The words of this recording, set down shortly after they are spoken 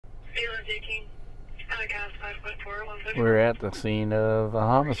We're at the scene of a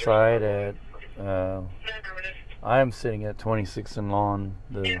homicide at, I'm sitting at 26th and Lawn.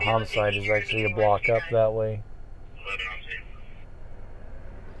 The homicide is actually a block up that way.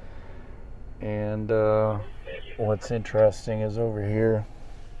 And what's interesting is over here,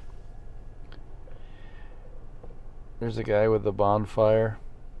 there's a guy with a bonfire,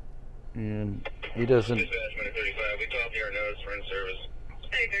 and he doesn't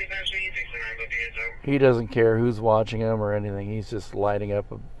care who's watching him or anything. He's just lighting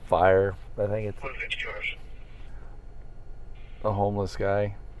up a fire. I think it's a homeless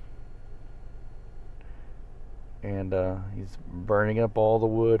guy, and he's burning up all the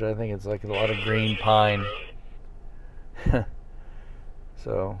wood. I think it's like a lot of green pine.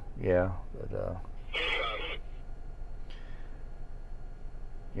 So yeah, but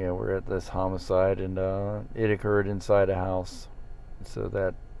yeah, we're at this homicide, and it occurred inside a house, so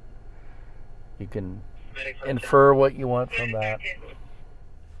that you can infer what you want from that.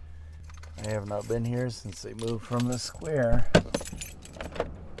 I have not been here since they moved from the square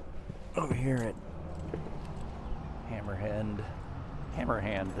over here at Hammerhand.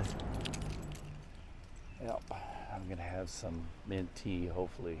 Yep, I'm gonna have some mint tea,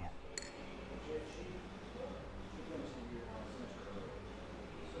 hopefully.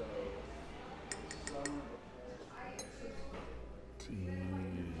 Tea.